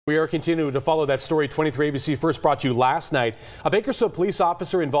We are continuing to follow that story. 23 ABC first brought you last night. A Bakersfield police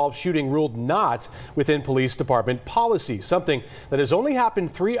officer involved shooting ruled not within police department policy, something that has only happened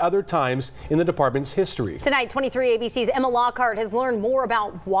 3 other times in the department's history. Tonight, 23 ABC's Emma Lockhart has learned more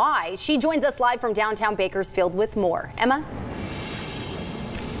about why. She joins us live from downtown Bakersfield with more. Emma?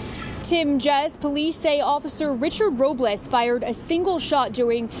 Tim, Jess, police say Officer Richard Robles fired a single shot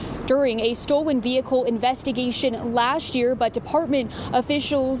during a stolen vehicle investigation last year, but department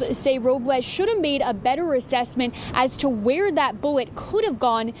officials say Robles should have made a better assessment as to where that bullet could have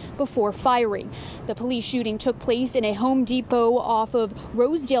gone before firing. The police shooting took place in a Home Depot off of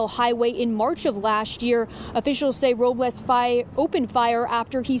Rosedale Highway in March of last year. Officials say Robles opened fire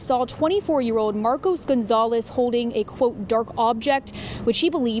after he saw 24-year-old Marcos Gonzalez holding a, quote, dark object, which he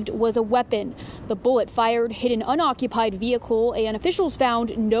believed was a weapon. The bullet fired hit an unoccupied vehicle, and officials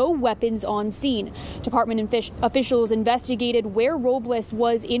found no weapons on scene. Department officials investigated where Robles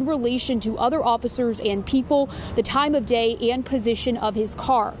was in relation to other officers and people, the time of day and position of his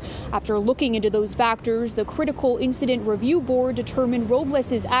car. After looking into those factors, the Critical Incident Review Board determined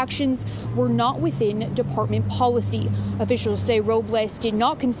Robles' actions were not within department policy. Officials say Robles did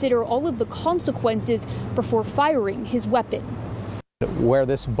not consider all of the consequences before firing his weapon. Where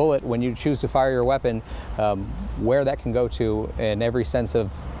this bullet, when you choose to fire your weapon, where that can go to in every sense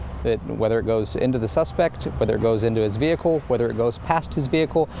of it, whether it goes into the suspect, whether it goes into his vehicle, whether it goes past his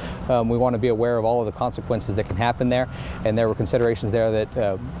vehicle. We want to be aware of all of the consequences that can happen there, and there were considerations there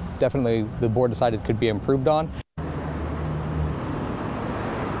that definitely the board decided could be improved on.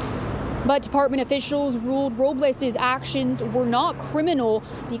 But department officials ruled Robles' actions were not criminal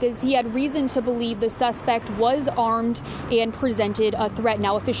because he had reason to believe the suspect was armed and presented a threat.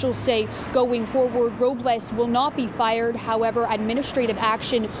 Now, officials say going forward, Robles will not be fired. However, administrative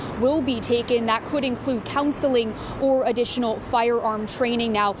action will be taken. That could include counseling or additional firearm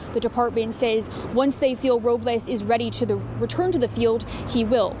training. Now, the department says once they feel Robles is ready to return to the field, he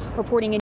will. Reporting in